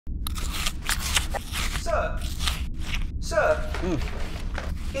Sir,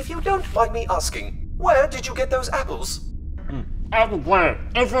 if you don't mind me asking, where did you get those apples? Apple planet.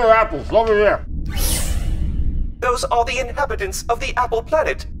 Infinite apples, over here. Those are the inhabitants of the Apple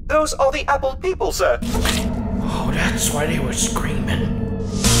Planet. Those are the Apple people, sir. Oh, that's why they were screaming.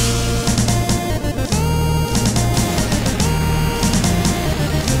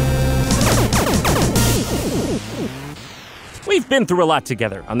 We've been through a lot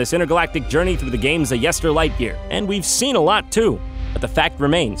together on this intergalactic journey through the games of Light Year, and we've seen a lot too. But the fact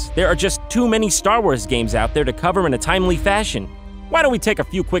remains, there are just too many Star Wars games out there to cover in a timely fashion. Why don't we take a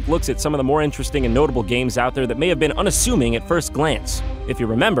few quick looks at some of the more interesting and notable games out there that may have been unassuming at first glance. If you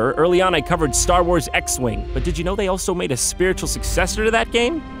remember, early on I covered Star Wars X-Wing, but did you know they also made a spiritual successor to that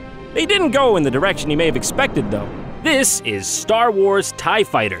game? They didn't go in the direction you may have expected though. This is Star Wars TIE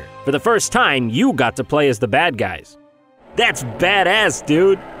Fighter. For the first time, you got to play as the bad guys. That's badass,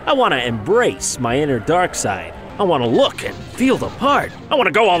 dude. I want to embrace my inner dark side. I want to look and feel the part. I want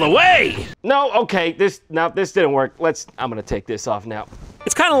to go all the way. No, okay, this didn't work. I'm gonna take this off now.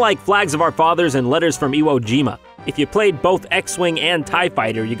 It's kind of like Flags of Our Fathers and Letters from Iwo Jima. If you played both X-Wing and TIE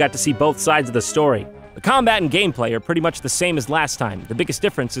Fighter, you got to see both sides of the story. The combat and gameplay are pretty much the same as last time. The biggest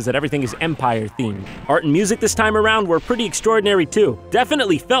difference is that everything is Empire themed. Art and music this time around were pretty extraordinary too.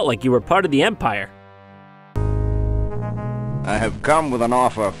 Definitely felt like you were part of the Empire. I have come with an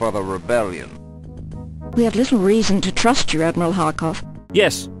offer for the rebellion. We have little reason to trust you, Admiral Harkov.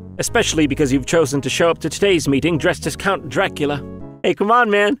 Yes, especially because you've chosen to show up to today's meeting dressed as Count Dracula. Hey, come on,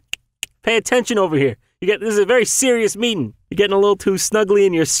 man. Pay attention over here. This is a very serious meeting. You're getting a little too snuggly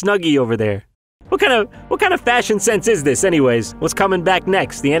in your snuggie over there. What kind of fashion sense is this, anyways? What's coming back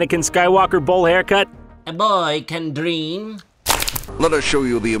next? The Anakin Skywalker bowl haircut? A boy can dream. Let us show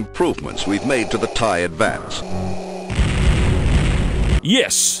you the improvements we've made to the TIE Advance.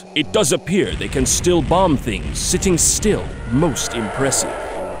 Yes, it does appear they can still bomb things, sitting still. Most impressive.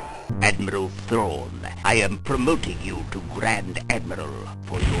 Admiral Thrawn, I am promoting you to Grand Admiral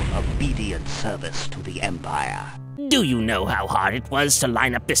for your obedient service to the Empire. Do you know how hard it was to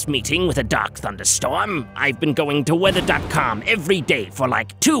line up this meeting with a dark thunderstorm? I've been going to weather.com every day for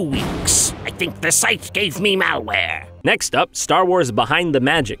like 2 weeks. I think the site gave me malware. Next up, Star Wars Behind the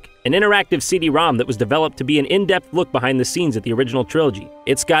Magic, an interactive CD-ROM that was developed to be an in-depth look behind the scenes at the original trilogy.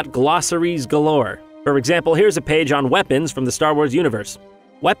 It's got glossaries galore. For example, here's a page on weapons from the Star Wars universe.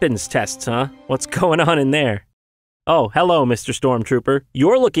 Weapons tests, huh? What's going on in there? Oh, hello, Mr. Stormtrooper.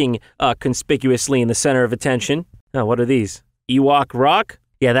 You're looking conspicuously in the center of attention. Oh, what are these? Ewok rock?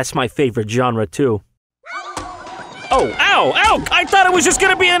 Yeah, that's my favorite genre, too. Oh, ow, ow! I thought it was just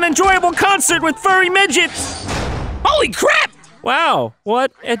gonna be an enjoyable concert with furry midgets! Holy crap! Wow,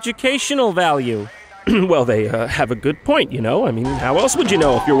 what educational value. Well, they have a good point, you know? I mean, how else would you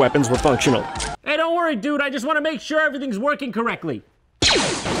know if your weapons were functional? Hey, don't worry, dude. I just want to make sure everything's working correctly.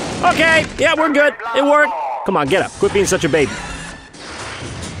 Okay, yeah, we're good. It worked. Come on, get up. Quit being such a baby.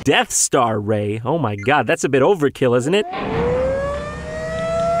 Death Star Ray. Oh my god, that's a bit overkill, isn't it?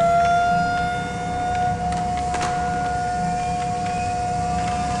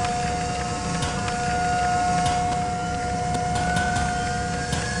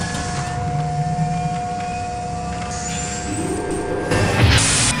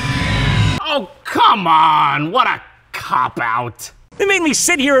 Oh, come on! What a cop-out! They made me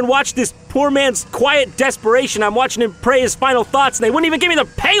sit here and watch this poor man's quiet desperation. I'm watching him pray his final thoughts, and they wouldn't even give me the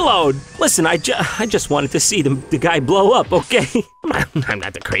payload. Listen, I just wanted to see the guy blow up, okay? I'm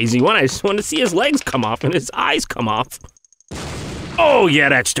not the crazy one. I just wanted to see his legs come off and his eyes come off. Oh yeah,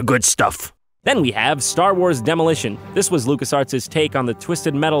 that's the good stuff. Then we have Star Wars Demolition. This was LucasArts' take on the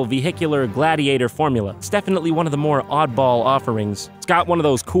Twisted Metal vehicular gladiator formula. It's definitely one of the more oddball offerings. It's got one of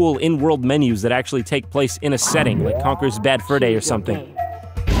those cool in-world menus that actually take place in a setting, like Conker's Bad Fur Day or something.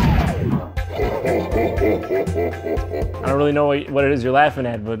 I don't really know what it is you're laughing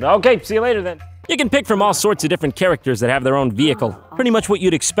at, but okay, see you later then. You can pick from all sorts of different characters that have their own vehicle. Pretty much what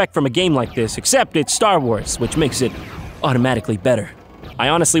you'd expect from a game like this, except it's Star Wars, which makes it automatically better. I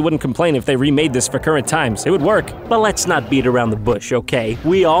honestly wouldn't complain if they remade this for current times. It would work. But let's not beat around the bush, okay?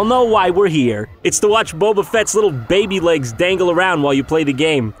 We all know why we're here. It's to watch Boba Fett's little baby legs dangle around while you play the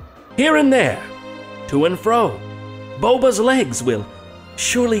game. Here and there, to and fro, Boba's legs will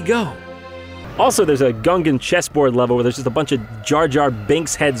surely go. Also, there's a Gungan chessboard level where there's just a bunch of Jar Jar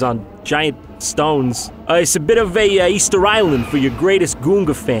Binks heads on giant stones. It's a bit of a Easter Island for your greatest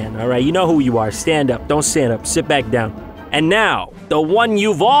Gunga fan, all right? You know who you are. Stand up. Don't stand up. Sit back down. And now, the one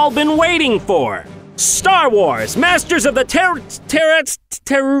you've all been waiting for. Star Wars, Masters of the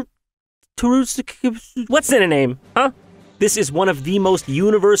what's in a name, huh? This is one of the most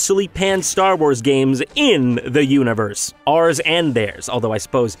universally panned Star Wars games in the universe. Ours and theirs, although I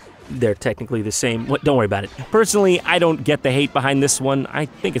suppose they're technically the same. Don't worry about it. Personally, I don't get the hate behind this one. I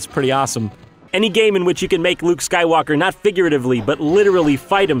think it's pretty awesome. Any game in which you can make Luke Skywalker not figuratively, but literally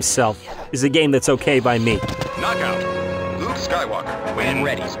fight himself is a game that's okay by me. Knockout. Luke Skywalker. When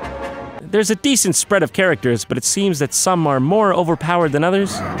ready. There's a decent spread of characters, but it seems that some are more overpowered than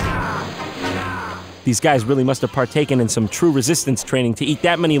others. These guys really must have partaken in some true resistance training to eat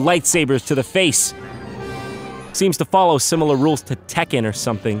that many lightsabers to the face. Seems to follow similar rules to Tekken or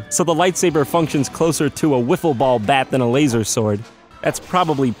something, so the lightsaber functions closer to a wiffle ball bat than a laser sword. That's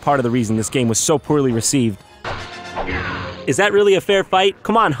probably part of the reason this game was so poorly received. Is that really a fair fight?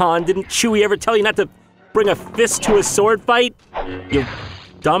 Come on, Han, didn't Chewie ever tell you not to bring a fist to a sword fight? You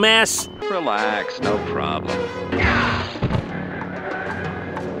dumbass. Relax, no problem.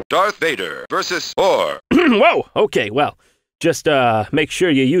 Darth Vader versus Thor. Whoa, okay, well, just make sure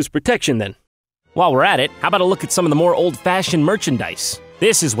you use protection then. While we're at it, how about a look at some of the more old-fashioned merchandise?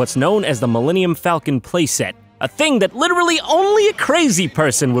 This is what's known as the Millennium Falcon playset, a thing that literally only a crazy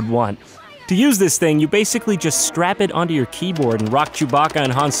person would want. To use this thing, you basically just strap it onto your keyboard and rock Chewbacca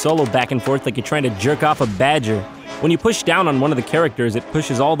and Han Solo back and forth like you're trying to jerk off a badger. When you push down on one of the characters, it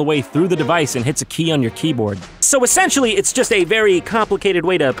pushes all the way through the device and hits a key on your keyboard. So essentially, it's just a very complicated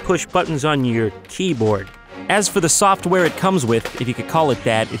way to push buttons on your keyboard. As for the software it comes with, if you could call it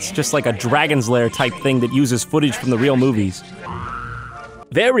that, it's just like a Dragon's Lair type thing that uses footage from the real movies.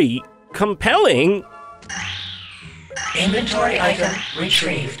 Very compelling. Inventory item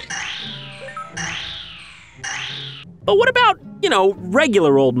retrieved. But what about,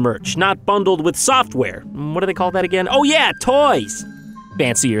 regular old merch, not bundled with software? What do they call that again? Oh yeah, toys!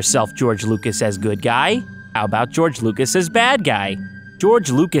 Fancy yourself George Lucas as good guy? How about George Lucas as bad guy? George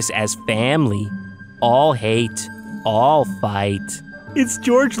Lucas as family. All hate, all fight. It's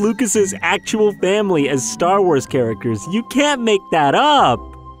George Lucas's actual family as Star Wars characters. You can't make that up!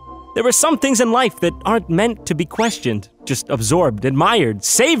 There are some things in life that aren't meant to be questioned, just absorbed, admired,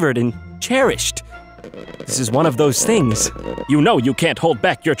 savored, and cherished. This is one of those things. You know you can't hold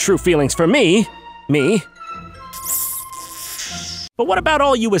back your true feelings for me. But what about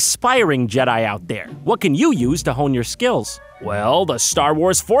all you aspiring Jedi out there? What can you use to hone your skills? Well, the Star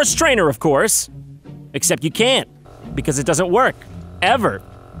Wars Force Trainer, of course. Except you can't, because it doesn't work. Ever.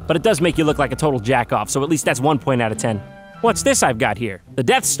 But it does make you look like a total jack-off, so at least that's 1 point out of 10. What's this I've got here? The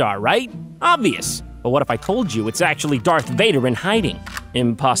Death Star, right? Obvious. But what if I told you it's actually Darth Vader in hiding?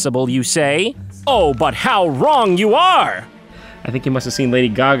 Impossible, you say? Oh, but how wrong you are! I think you must have seen Lady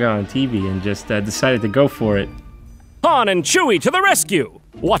Gaga on TV and just decided to go for it. Han and Chewie to the rescue!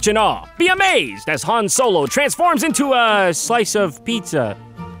 Watch in awe, be amazed as Han Solo transforms into a slice of pizza.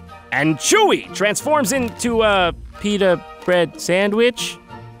 And Chewie transforms into a pita bread sandwich?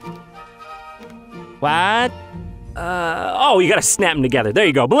 What? Oh, you gotta snap them together. There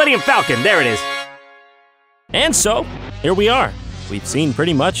you go, Millennium Falcon, there it is. And so, here we are. We've seen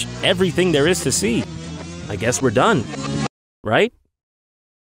pretty much everything there is to see. I guess we're done, right?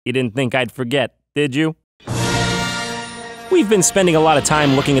 You didn't think I'd forget, did you? We've been spending a lot of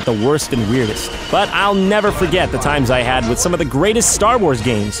time looking at the worst and weirdest, but I'll never forget the times I had with some of the greatest Star Wars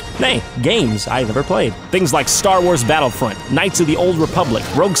games. Nay, games I've ever played. Things like Star Wars Battlefront, Knights of the Old Republic,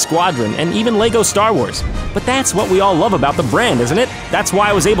 Rogue Squadron, and even Lego Star Wars. But that's what we all love about the brand, isn't it? That's why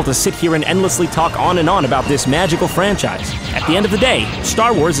I was able to sit here and endlessly talk on and on about this magical franchise. At the end of the day,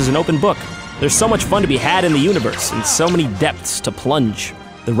 Star Wars is an open book. There's so much fun to be had in the universe, and so many depths to plunge.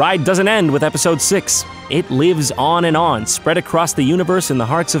 The ride doesn't end with Episode 6. It lives on and on, spread across the universe in the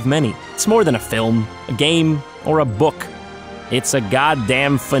hearts of many. It's more than a film, a game, or a book. It's a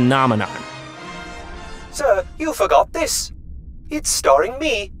goddamn phenomenon. Sir, you forgot this. It's starring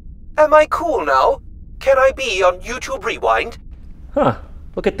me. Am I cool now? Can I be on YouTube Rewind? Huh,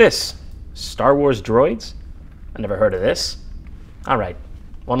 look at this. Star Wars droids? I never heard of this. All right,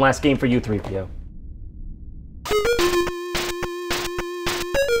 one last game for you, 3PO.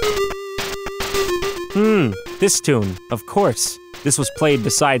 This tune, of course. This was played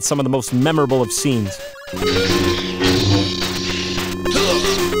beside some of the most memorable of scenes.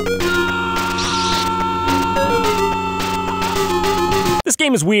 This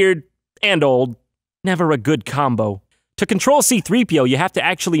game is weird and old. Never a good combo. To control C-3PO, you have to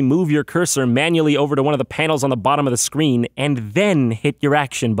actually move your cursor manually over to one of the panels on the bottom of the screen and then hit your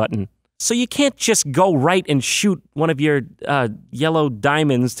action button. So you can't just go right and shoot one of your yellow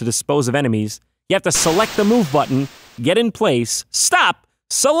diamonds to dispose of enemies. You have to select the move button, get in place, stop,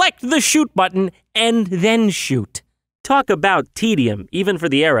 select the shoot button, and then shoot. Talk about tedium, even for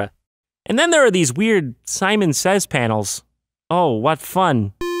the era. And then there are these weird Simon Says panels. Oh, what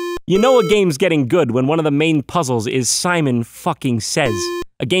fun. You know a game's getting good when one of the main puzzles is Simon fucking Says.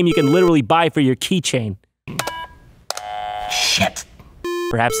 A game you can literally buy for your keychain. Shit.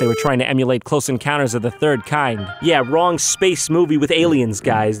 Perhaps they were trying to emulate Close Encounters of the Third Kind. Yeah, wrong space movie with aliens,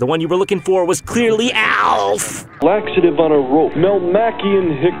 guys. The one you were looking for was clearly ALF! Laxative on a rope.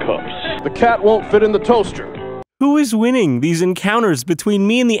 Melmacian hiccups. The cat won't fit in the toaster. Who is winning these encounters between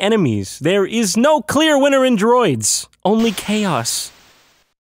me and the enemies? There is no clear winner in droids. Only chaos.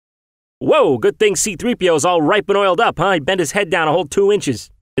 Whoa, good thing C-3PO's all ripe and oiled up, huh? He bent his head down a whole 2 inches.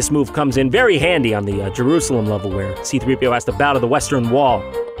 This move comes in very handy on the Jerusalem level where C-3PO has to bow to the Western Wall.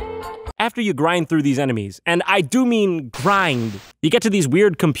 After you grind through these enemies, and I do mean grind, you get to these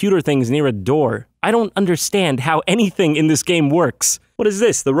weird computer things near a door. I don't understand how anything in this game works. What is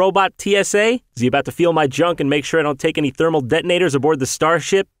this, the robot TSA? Is he about to feel my junk and make sure I don't take any thermal detonators aboard the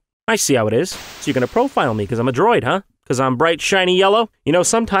starship? I see how it is. So you're gonna profile me because I'm a droid, huh? Because I'm bright, shiny yellow? You know,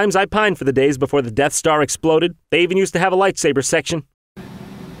 sometimes I pine for the days before the Death Star exploded. They even used to have a lightsaber section.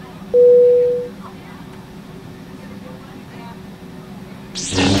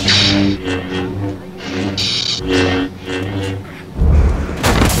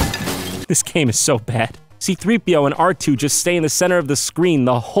 This game is so bad. C-3PO and R2 just stay in the center of the screen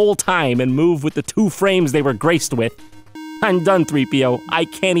the whole time and move with the 2 frames they were graced with. I'm done, 3PO. I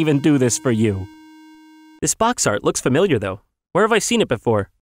can't even do this for you. This box art looks familiar, though. Where have I seen it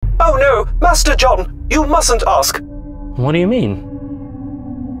before? Oh no, Master John, you mustn't ask. What do you mean?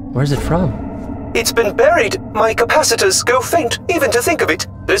 Where's it from? It's been buried. My capacitors go faint, even to think of it.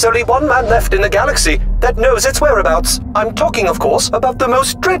 There's only one man left in the galaxy that knows its whereabouts. I'm talking, of course, about the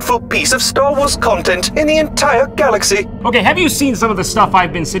most dreadful piece of Star Wars content in the entire galaxy. Okay, have you seen some of the stuff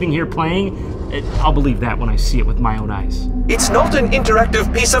I've been sitting here playing? I'll believe that when I see it with my own eyes. It's not an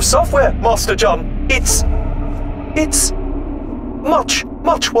interactive piece of software, Master John. It's much,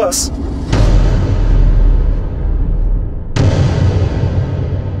 much worse.